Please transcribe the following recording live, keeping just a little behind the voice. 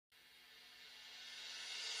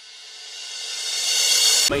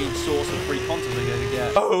main source of free content they're going to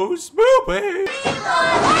get. Oh, Spoopy!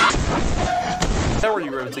 They're already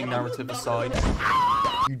riveting narrative aside.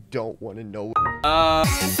 You don't want to know.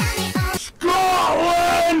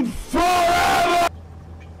 Scotland forever!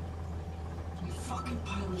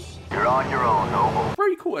 You're on your own, Noble.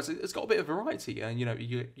 Very cool. It's got a bit of variety, and you know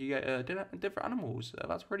you get different animals.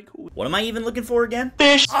 That's pretty cool. What am I even looking for again?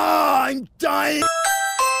 Fish. Oh, I'm dying.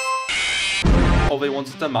 Oh, they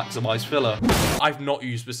wanted to maximize filler. I've not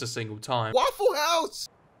used this a single time. Waffle House!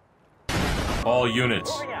 All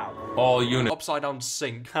units. All units. Upside down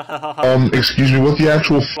sink. Excuse me, what the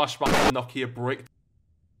actual Flashback to Nokia brick.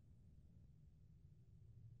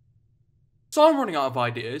 So I'm running out of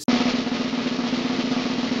ideas.